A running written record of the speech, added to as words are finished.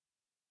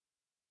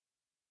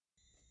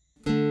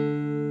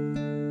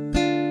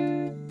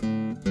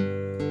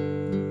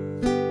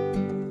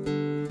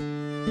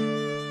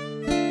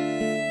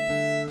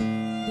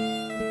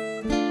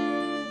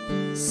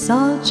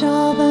Such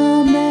are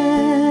the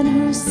men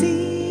who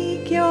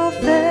seek your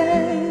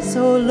face,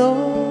 O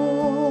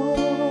Lord.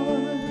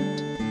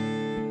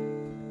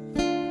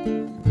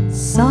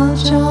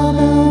 Such are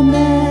the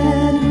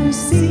men who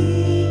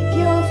seek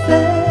your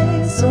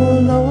face, O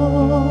Lord.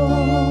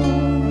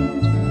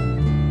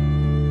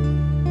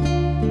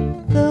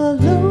 The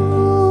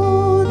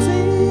Lord's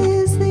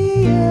is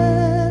the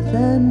earth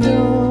and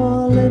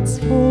all its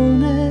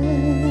fullness,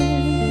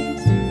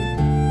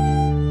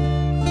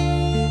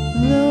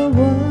 the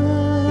world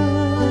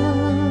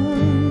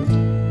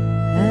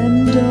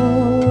and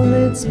all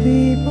its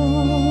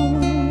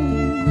peoples.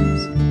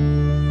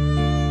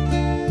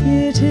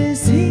 It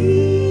is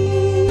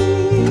He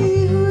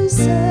who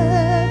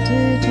set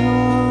it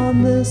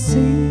on the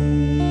seas,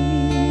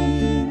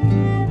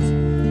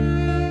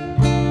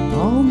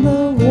 on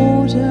the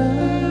waters.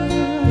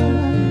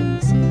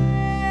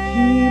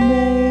 He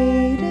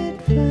made it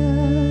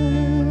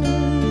firm.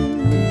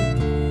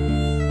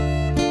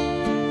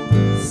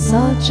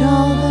 Such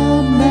are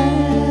the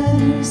men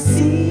who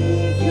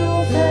seek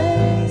your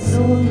face, O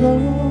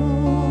Lord,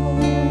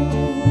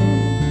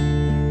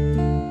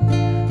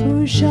 who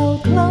shall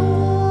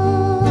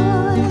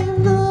climb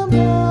the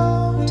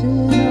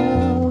mountain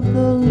of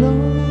the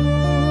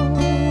Lord,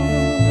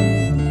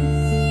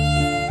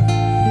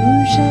 who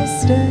shall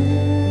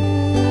stand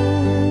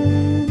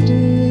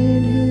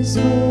in His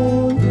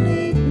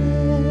holy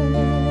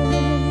place.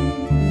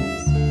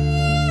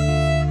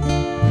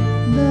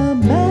 The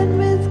men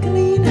with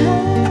clean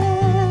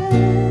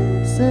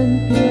hands and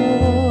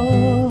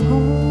pure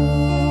heart,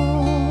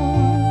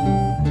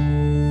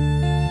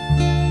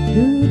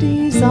 who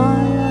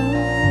desires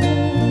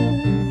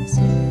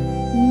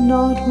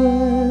not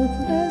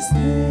worthless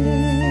things.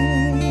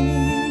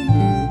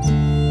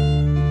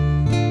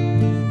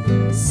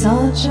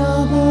 Such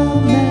are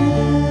the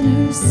men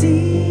who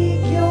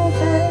seek your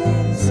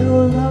face, O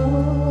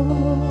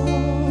Lord.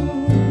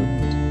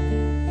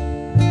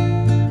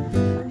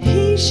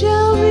 He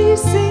shall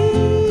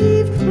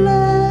receive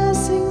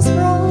blessings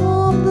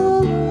from the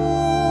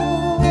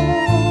Lord,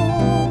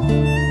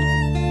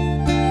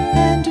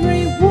 and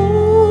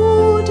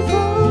reward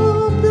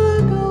from the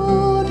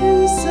God who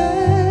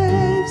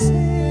saves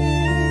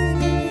him.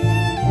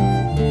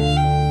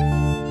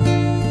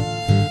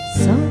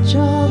 Such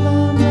are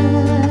the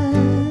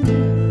men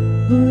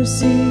who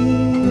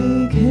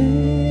seek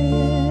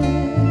Him,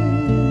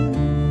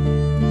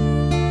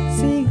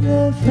 seek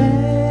the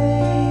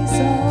face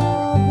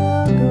of the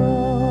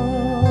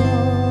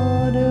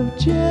God of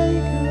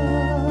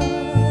Jacob.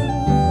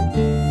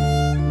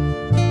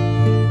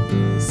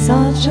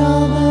 Such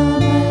are the